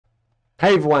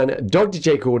Hey everyone, Dr.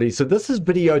 Jake Gordy. So this is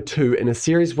video 2 in a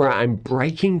series where I'm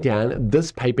breaking down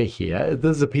this paper here.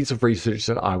 This is a piece of research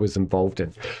that I was involved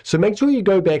in. So make sure you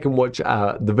go back and watch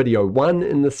the video 1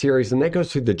 in the series, and that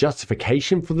goes through the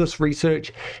justification for this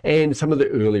research and some of the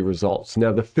early results.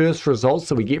 Now the first results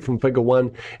that we get from figure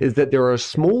 1 is that there are a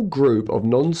small group of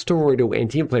non-steroidal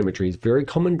anti-inflammatories, very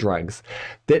common drugs,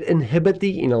 that inhibit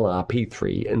the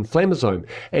NLRP3 inflammasome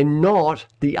and not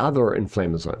the other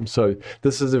inflammasome. So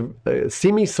this is a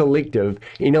semi-selective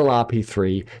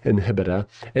NLRP3 inhibitor,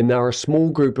 and there are a small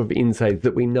group of NSAIDs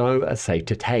that we know are safe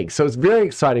to take. So it's very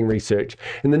exciting research.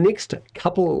 In the next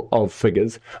couple of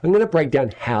figures, I'm going to break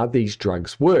down how these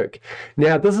drugs work.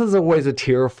 Now, this is always a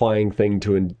terrifying thing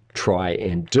to try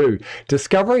and do.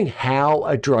 Discovering how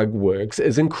a drug works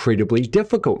is incredibly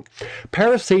difficult.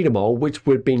 Paracetamol, which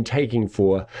we've been taking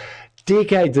for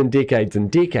decades and decades and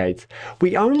decades,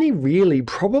 we only really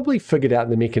probably figured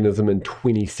out the mechanism in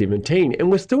 2017,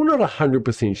 and we're still not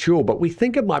 100% sure, but we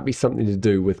think it might be something to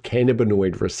do with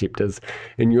cannabinoid receptors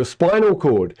in your spinal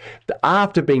cord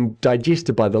after being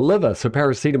digested by the liver. So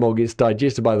paracetamol gets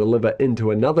digested by the liver into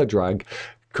another drug,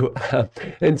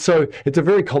 and so it's a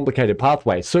very complicated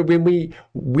pathway. So when we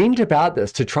went about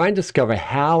this to try and discover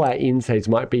how our NSAIDs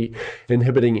might be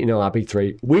inhibiting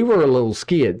NLRP3, we were a little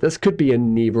scared. This could be a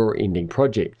never-ending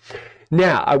project.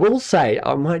 Now, I will say,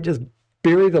 I might just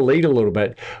bury the lead a little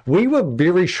bit. We were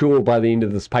very sure by the end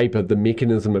of this paper the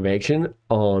mechanism of action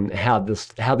on how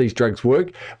these drugs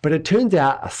work, but it turns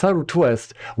out, a subtle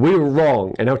twist, we were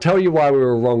wrong, and I'll tell you why we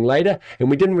were wrong later. And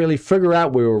we didn't really figure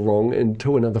out we were wrong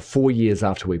until another 4 years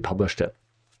after we published it.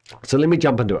 So let me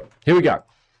jump into it. Here we go.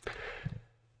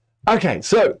 Okay,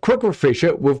 so quick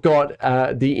refresher, we've got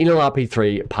the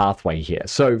NLRP3 pathway here.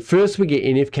 So first we get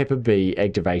NF-kappa B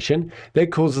activation.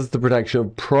 That causes the production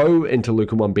of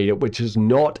pro-interleukin-1 beta, which is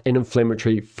not an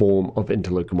inflammatory form of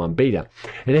interleukin-1 beta.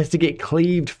 It has to get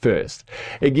cleaved first.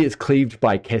 It gets cleaved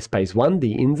by caspase-1,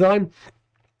 the enzyme.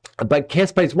 But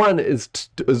caspase-1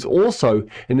 is also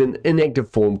in an inactive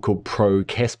form called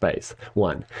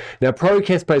pro-caspase-1. Now,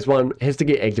 pro-caspase-1 has to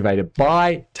get activated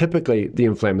by typically the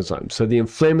inflammasome. So the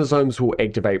inflammasomes will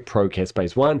activate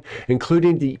pro-caspase-1,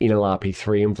 including the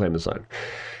NLRP3 inflammasome.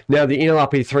 Now, the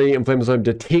NLRP3 inflammasome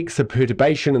detects a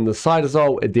perturbation in the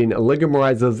cytosol. It then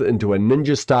oligomerizes into a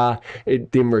ninja star.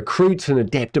 It then recruits an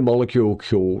adaptor molecule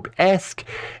called ASC,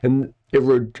 and it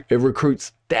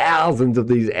recruits thousands of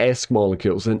these ASC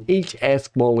molecules, and each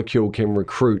ASC molecule can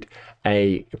recruit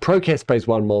a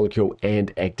pro-caspase-1 molecule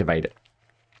and activate it.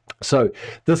 So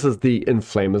this is the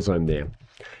inflammasome there.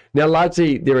 Now,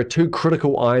 largely, there are two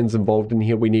critical ions involved in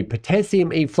here. We need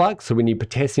potassium efflux, so we need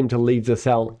potassium to leave the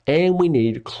cell, and we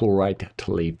need chloride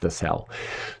to leave the cell.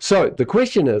 So the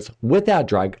question is, with our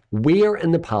drug, where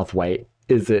in the pathway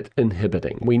is it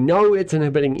inhibiting? We know it's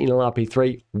inhibiting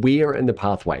NLRP3. Where in the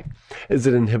pathway? Is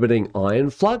it inhibiting ion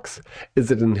flux?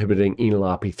 Is it inhibiting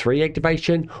NLRP3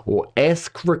 activation or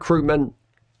ASC recruitment,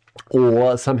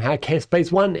 or somehow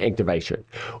caspase-1 activation?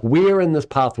 Where in this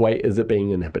pathway is it being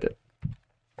inhibited?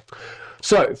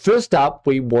 So first up,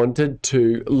 we wanted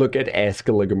to look at ASC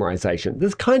oligomerization.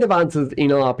 This kind of answers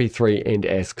NLRP3 and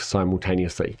ASC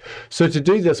simultaneously. So to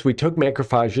do this, we took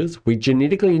macrophages, we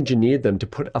genetically engineered them to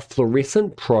put a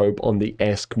fluorescent probe on the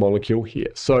ASC molecule here.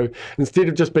 So instead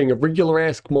of just being a regular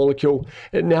ASC molecule,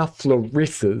 it now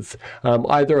fluoresces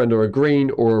either under a green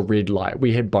or a red light.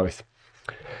 We had both.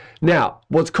 Now,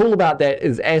 what's cool about that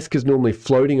is ASC is normally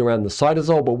floating around the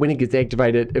cytosol, but when it gets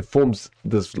activated, it forms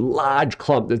this large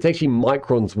clump that's actually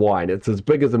microns wide. It's as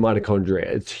big as the mitochondria.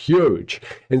 It's huge.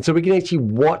 And so we can actually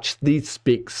watch these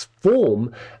specks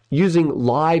form using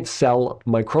live cell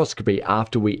microscopy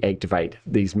after we activate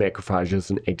these macrophages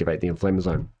and activate the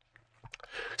inflammasome.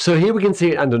 So here we can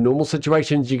see it under normal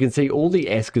situations. You can see all the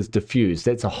ASC is diffused.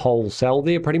 That's a whole cell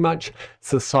there pretty much.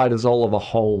 It's the cytosol of a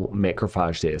whole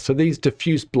macrophage there. So these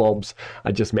diffuse blobs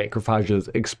are just macrophages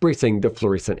expressing the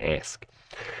fluorescent ASC.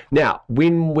 Now,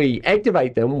 when we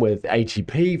activate them with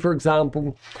ATP, for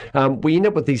example, we end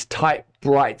up with these tight,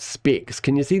 bright specks.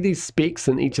 Can you see these specks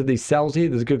in each of these cells here?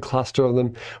 There's a good cluster of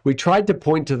them. We tried to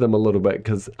point to them a little bit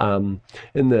because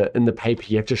in the paper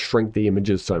you have to shrink the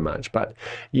images so much. But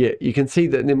yeah, you can see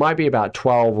that there might be about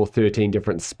 12 or 13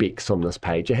 different specks on this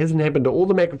page. It hasn't happened to all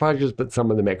the macrophages, but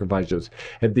some of the macrophages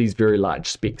have these very large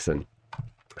specks in.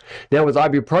 Now with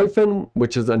ibuprofen,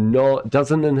 which is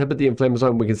doesn't inhibit the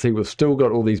inflammasome, we can see we've still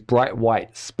got all these bright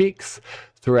white specks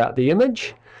throughout the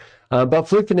image. But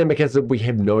flufenamic acid, we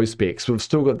have no specks. We've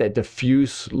still got that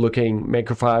diffuse looking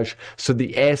macrophage, so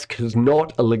the ASC is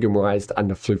not oligomerized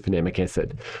under flufenamic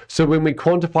acid. So when we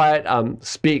quantify it,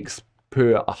 specks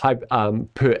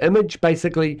per image,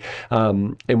 basically,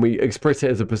 and we express it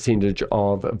as a percentage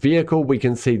of vehicle. We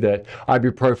can see that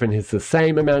ibuprofen has the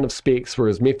same amount of specs,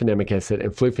 whereas mefenamic acid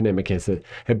and flufenamic acid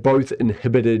have both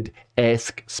inhibited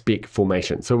ASC spec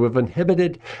formation. So we've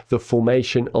inhibited the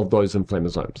formation of those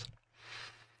inflammasomes.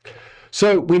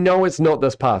 So we know it's not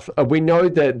this path. We know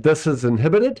that this is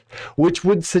inhibited, which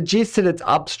would suggest that it's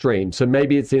upstream. So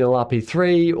maybe it's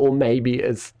NLRP3 or maybe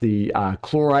it's the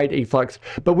chloride efflux.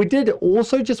 But we did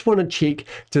also just want to check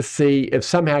to see if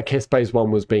somehow caspase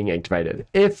 1 was being activated.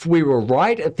 If we were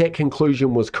right, if that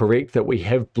conclusion was correct, that we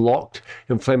have blocked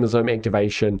inflammasome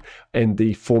activation and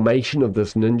the formation of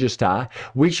this ninja star,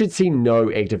 we should see no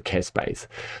active caspase.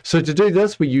 So to do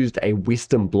this, we used a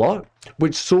Western blot,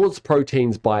 which sorts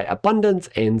proteins by abundance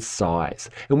and size.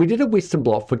 And we did a Western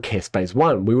blot for caspase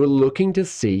 1. We were looking to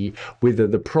see whether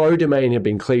the pro domain had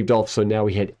been cleaved off, so now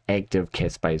we had active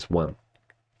caspase 1.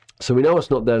 So we know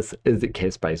it's not this, is it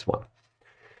caspase 1?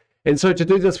 And so to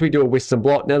do this, we do a Western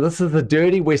blot. Now, this is the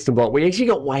dirty Western blot. We actually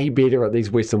got way better at these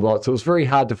Western blots. So it was very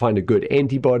hard to find a good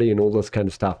antibody and all this kind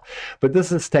of stuff. But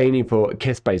this is staining for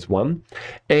caspase 1.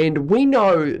 And we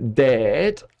know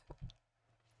that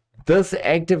this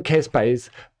active caspase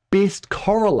best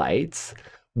correlates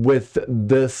with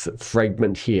this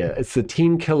fragment here. It's the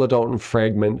 10 kilodalton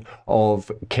fragment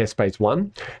of caspase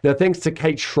 1. Now, thanks to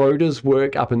Kate Schroeder's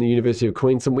work up in the University of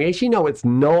Queensland, we actually know it's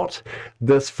not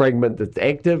this fragment that's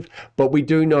active, but we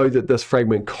do know that this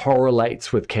fragment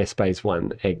correlates with caspase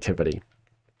 1 activity.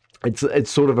 It's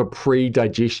sort of a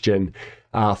pre-digestion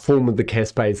form of the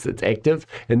caspase that's active,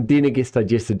 and then it gets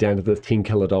digested down to this 10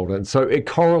 kilodalton. So it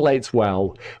correlates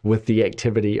well with the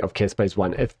activity of caspase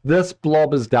 1. If this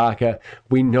blob is darker,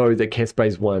 we know that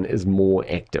caspase 1 is more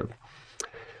active.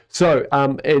 So,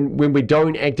 and when we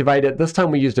don't activate it, this time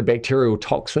we used a bacterial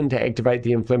toxin to activate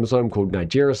the inflammasome called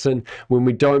nigericin. When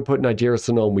we don't put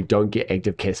nigericin on, we don't get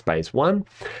active caspase 1.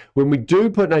 When we do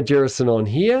put nigericin on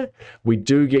here, we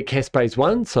do get caspase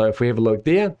 1. So if we have a look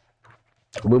there,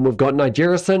 when we've got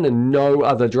nigericin and no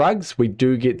other drugs, we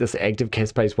do get this active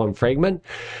caspase 1 fragment.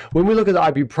 When we look at the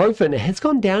ibuprofen, it has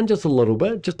gone down just a little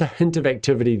bit, just a hint of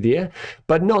activity there,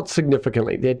 but not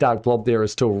significantly. That dark blob there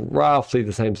is still roughly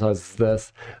the same size as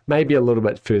this, maybe a little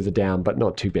bit further down, but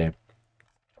not too bad.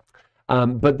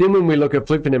 But then when we look at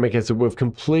flufenamic acid, we've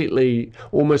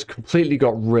almost completely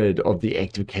got rid of the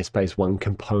active caspase 1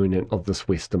 component of this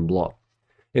Western blot.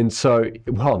 And so,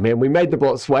 well, man, we made the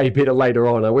blots way better later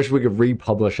on. I wish we could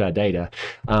republish our data.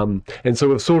 And so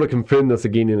we've sort of confirmed this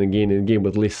again and again and again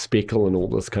with less speckle and all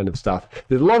this kind of stuff.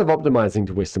 There's a lot of optimizing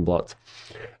to Western blots.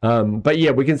 But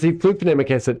yeah, we can see flufenamic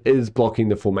acid is blocking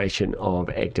the formation of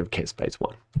active caspase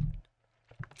 1.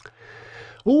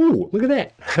 Oh, look at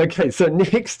that. Okay, so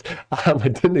next, I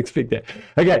didn't expect that.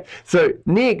 Okay, so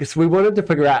next we wanted to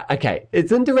figure out, okay,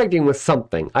 it's interacting with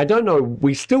something. I don't know,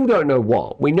 we still don't know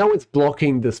what. We know it's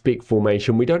blocking the spec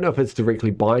formation. We don't know if it's directly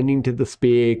binding to the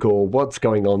spec or what's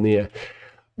going on there.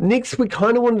 Next, we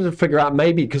kind of wanted to figure out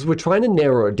maybe, because we're trying to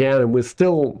narrow it down and we're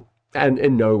still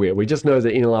in nowhere. We just know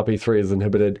that NLRP3 is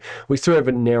inhibited. We still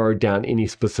haven't narrowed down any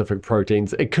specific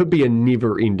proteins. It could be a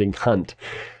never-ending hunt.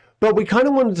 But we kind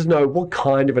of wanted to know what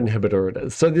kind of inhibitor it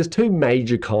is. So there's two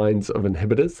major kinds of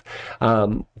inhibitors.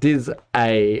 There's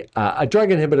a drug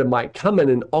inhibitor might come in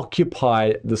and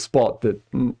occupy the spot that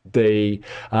the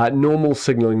normal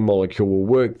signaling molecule will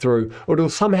work through, or it'll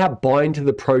somehow bind to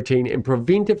the protein and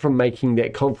prevent it from making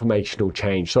that conformational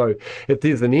change. So if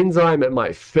there's an enzyme, it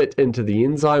might fit into the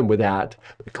enzyme without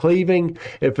cleaving.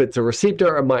 If it's a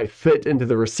receptor, it might fit into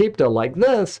the receptor like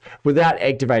this without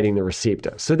activating the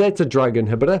receptor. So that's a drug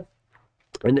inhibitor.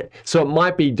 And so it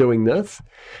might be doing this.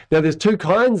 Now there's two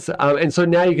kinds, and so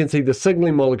now you can see the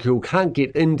signaling molecule can't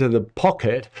get into the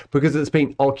pocket because it's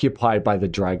been occupied by the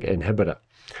drug inhibitor.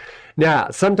 Now,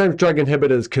 sometimes drug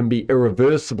inhibitors can be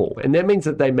irreversible, and that means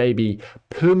that they maybe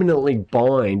permanently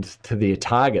bind to their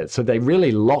target. So they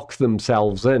really lock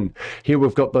themselves in. Here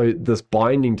we've got this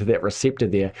binding to that receptor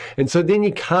there. And so then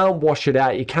you can't wash it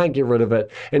out, you can't get rid of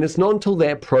it. And it's not until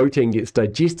that protein gets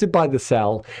digested by the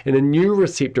cell and a new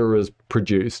receptor is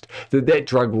produced that that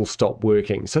drug will stop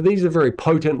working. So these are very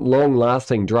potent,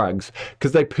 long-lasting drugs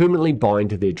because they permanently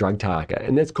bind to their drug target,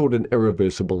 and that's called an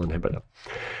irreversible inhibitor.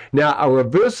 Now, a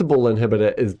reversible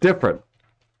inhibitor is different.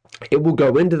 It will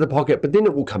go into the pocket, but then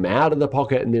it will come out of the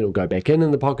pocket, and then it'll go back in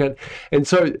the pocket. And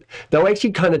so they'll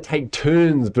actually kind of take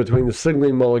turns between the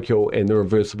signaling molecule and the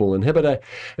reversible inhibitor.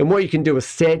 And what you can do is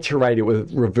saturate it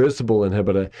with reversible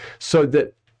inhibitor so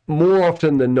that more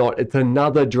often than not, it's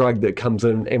another drug that comes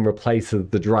in and replaces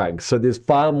the drug. So there's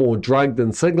far more drug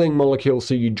than signaling molecule,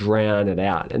 so you drown it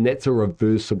out, and that's a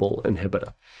reversible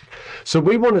inhibitor. So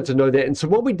we wanted to know that, and so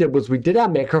what we did was we did our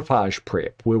macrophage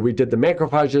prep, where we did the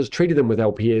macrophages, treated them with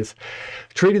LPS,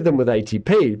 treated them with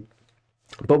ATP,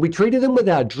 but we treated them with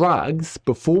our drugs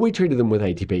before we treated them with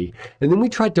ATP, and then we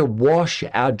tried to wash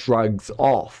our drugs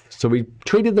off. So we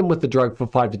treated them with the drug for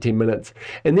 5 to 10 minutes,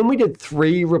 and then we did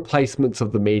 3 replacements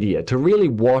of the media to really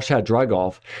wash our drug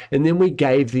off, and then we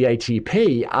gave the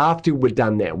ATP after we'd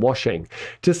done that washing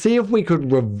to see if we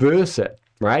could reverse it.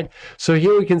 Right? So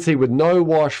here we can see with no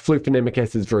wash, flufenamic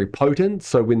acid is very potent.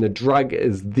 So when the drug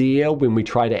is there, when we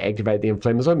try to activate the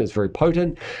inflammasome, it's very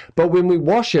potent. But when we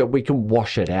wash it, we can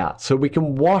wash it out. So we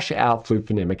can wash out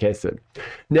flufenamic acid.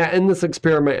 Now in this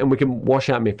experiment, and we can wash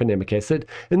out mefenamic acid,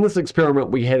 in this experiment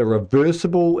we had a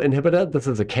reversible inhibitor. This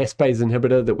is a caspase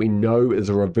inhibitor that we know is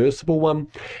a reversible one.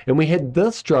 And we had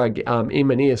this drug,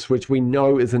 M&S, which we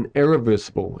know is an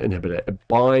irreversible inhibitor. It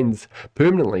binds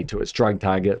permanently to its drug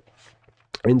target.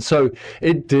 And so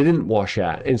it didn't wash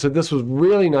out. And so this was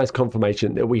really nice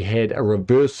confirmation that we had a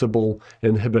reversible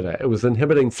inhibitor. It was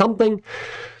inhibiting something,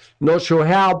 not sure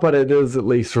how, but it is at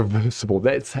least reversible.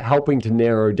 That's helping to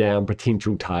narrow down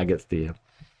potential targets there.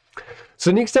 So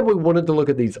next up, we wanted to look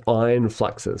at these ion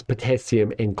fluxes,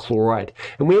 potassium and chloride.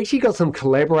 And we actually got some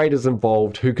collaborators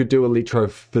involved who could do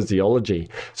electrophysiology.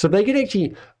 So they could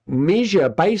actually measure,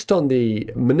 based on the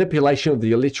manipulation of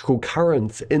the electrical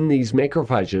currents in these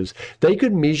macrophages, they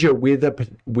could measure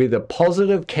whether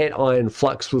positive cation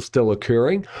flux was still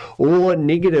occurring or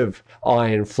negative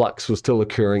ion flux was still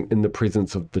occurring in the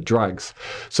presence of the drugs.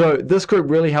 So this group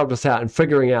really helped us out in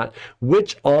figuring out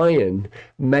which ion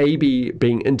may be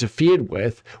being interfered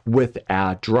with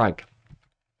our drug.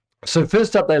 So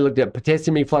first up, they looked at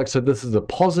potassium efflux. So this is a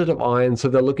positive ion. So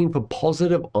they're looking for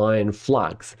positive ion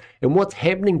flux. And what's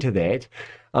happening to that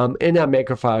in our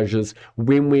macrophages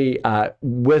when we are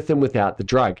with and without the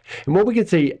drug. And what we can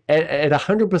see at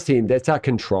 100%, that's our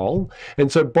control.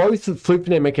 And so both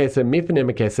flufenamic acid and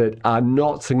mefenamic acid are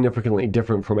not significantly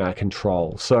different from our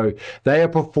control. So they're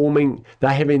having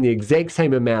the exact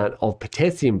same amount of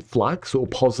potassium flux or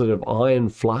positive ion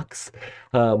flux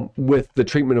with the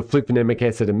treatment of flufenamic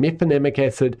acid and mefenamic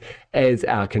acid as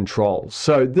our control.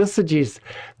 So this suggests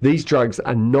these drugs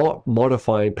are not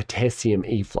modifying potassium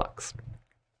efflux.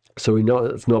 So we know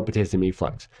it's not potassium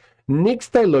efflux.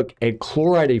 Next, they look at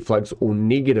chloride efflux, or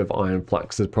negative ion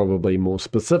flux is probably more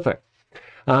specific.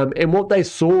 And what they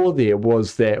saw there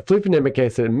was that flufenamic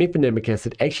acid and mefenamic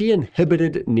acid actually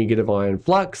inhibited negative ion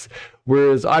flux,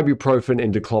 whereas ibuprofen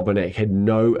and diclofenac had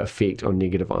no effect on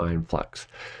negative ion flux.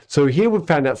 So here we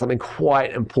found out something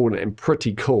quite important and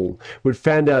pretty cool. We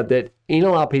found out that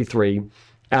NLRP3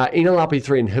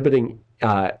 inhibiting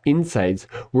NSAIDs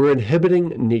were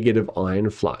inhibiting negative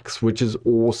ion flux, which is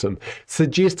awesome,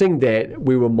 suggesting that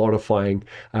we were modifying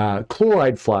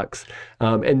chloride flux,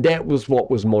 and that was what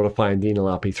was modifying the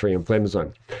NLRP3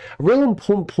 inflammasome. A real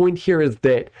important point here is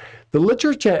that the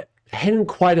literature hadn't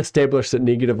quite established that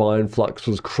negative ion flux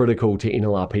was critical to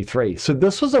NLRP3. So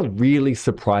this was a really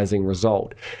surprising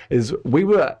result, is we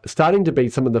were starting to be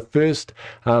some of the first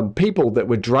people that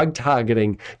were drug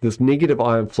targeting this negative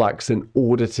ion flux in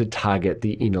order to target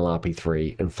the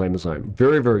NLRP3 inflammasome.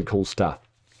 Very, very cool stuff.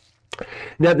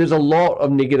 Now, there's a lot of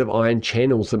negative ion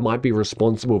channels that might be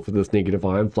responsible for this negative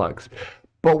ion flux.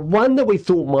 But one that we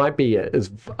thought might be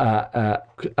is a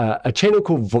channel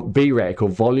called VRAC, or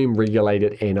volume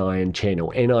regulated anion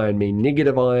channel. Anion mean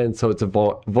negative ion, so it's a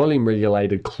volume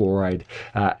regulated chloride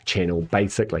channel,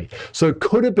 basically. So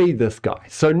could it be this guy?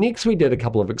 So next we did a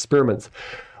couple of experiments.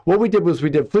 What we did was we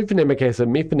did flufenamic acid,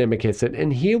 mefenamic acid,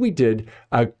 and here we did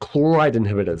chloride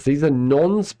inhibitors. These are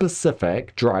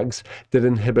non-specific drugs that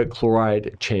inhibit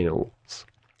chloride channels.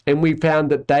 And we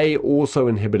found that they also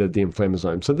inhibited the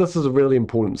inflammasome. So this is a really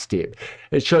important step.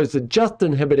 It shows that just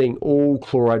inhibiting all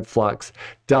chloride flux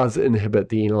does inhibit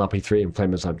the NLRP3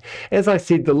 inflammasome. As I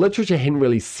said, the literature hadn't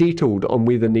really settled on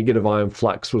whether negative ion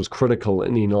flux was critical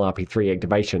in NLRP3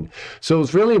 activation. So it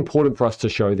was really important for us to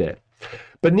show that.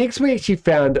 But next we actually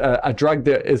found a drug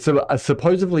that is a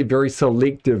supposedly very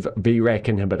selective VRAC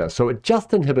inhibitor. So it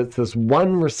just inhibits this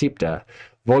one receptor,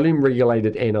 volume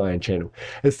regulated anion channel.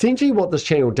 Essentially what this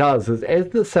channel does is, as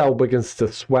the cell begins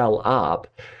to swell up,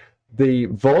 the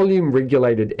volume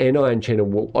regulated anion channel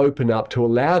will open up to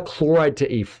allow chloride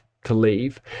to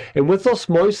leave. And with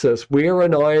osmosis, where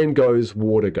an ion goes,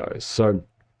 water goes. So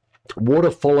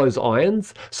water follows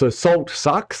ions, so salt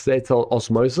sucks, that's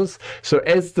osmosis. So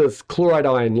as this chloride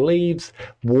ion leaves,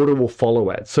 water will follow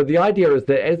it. So the idea is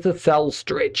that as the cell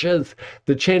stretches,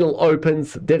 the channel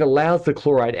opens, that allows the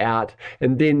chloride out,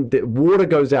 and then the water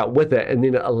goes out with it, and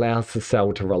then it allows the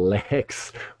cell to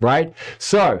relax, right?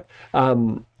 So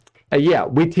yeah,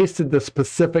 we tested the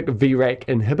specific VRAC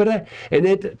inhibitor, and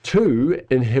it too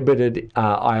inhibited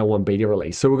IL-1 beta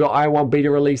release. So we've got IL-1 beta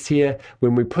release here.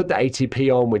 When we put the ATP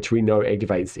on, which we know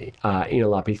activates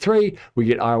NLRP3, we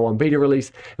get IL-1 beta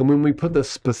release. And when we put the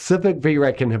specific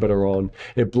VRAC inhibitor on,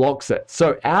 it blocks it.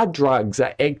 So our drugs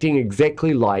are acting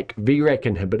exactly like VRAC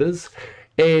inhibitors.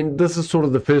 And this is sort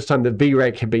of the first time that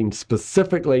VRAC had been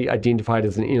specifically identified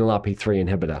as an NLRP3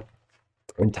 inhibitor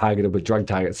and targeted with drug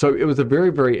targets. So it was a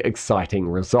very, very exciting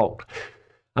result.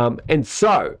 And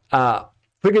so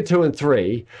figure 2 and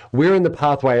 3, we're in the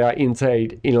pathway our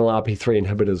NSAID NLRP3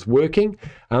 inhibitors working.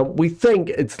 We think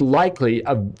it's likely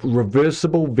a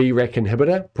reversible VRAC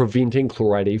inhibitor preventing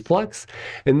chloride efflux.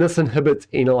 And this inhibits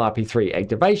NLRP3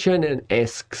 activation and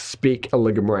ASC-spec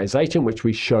oligomerization, which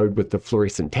we showed with the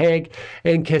fluorescent tag,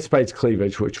 and caspase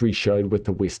cleavage, which we showed with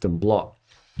the Western blot.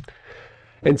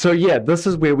 And so, yeah, this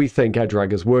is where we think our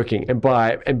drug is working. And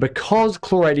because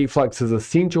chloride efflux is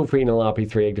essential for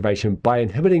NLRP3 activation, by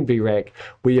inhibiting VRAC,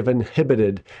 we have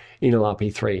inhibited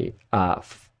NLRP3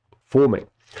 forming.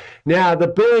 Now, the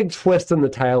big twist in the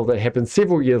tail that happened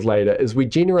several years later is we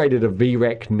generated a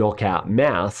VRAC knockout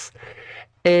mouse,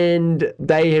 and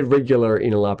they had regular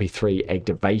NLRP3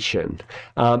 activation.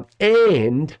 And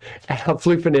our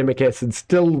flufenamic acid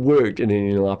still worked in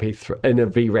an NLRP3, in a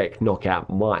VRAC knockout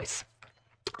mice.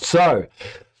 So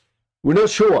we're not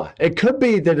sure. It could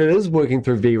be that it is working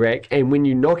through VRAC, and when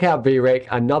you knock out VRAC,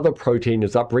 another protein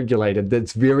is upregulated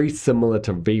that's very similar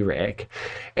to VRAC,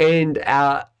 and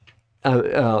our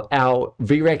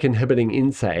VRAC inhibiting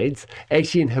NSAIDs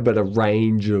actually inhibit a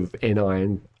range of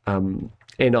anion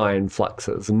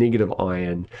fluxes, negative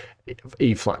ion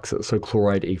effluxes, so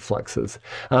chloride effluxes.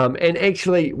 And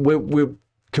actually, we're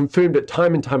confirmed it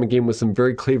time and time again with some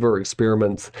very clever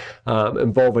experiments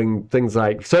involving things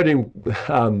like sodium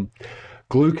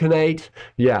gluconate.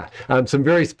 Some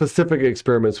very specific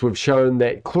experiments. We've shown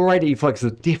that chloride efflux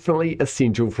is definitely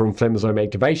essential for inflammasome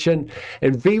activation,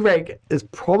 and VRAC is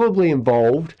probably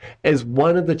involved as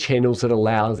one of the channels that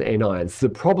allows anions. The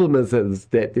problem is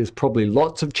that there's probably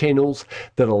lots of channels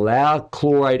that allow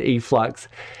chloride efflux,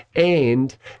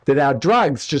 and that our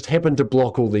drugs just happen to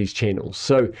block all these channels.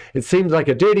 So it seems like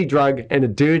a dirty drug and a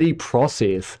dirty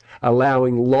process,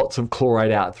 allowing lots of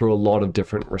chloride out through a lot of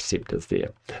different receptors there.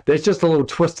 That's just a little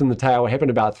twist in the tail. It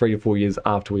happened about 3 to 4 years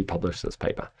after we published this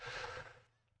paper.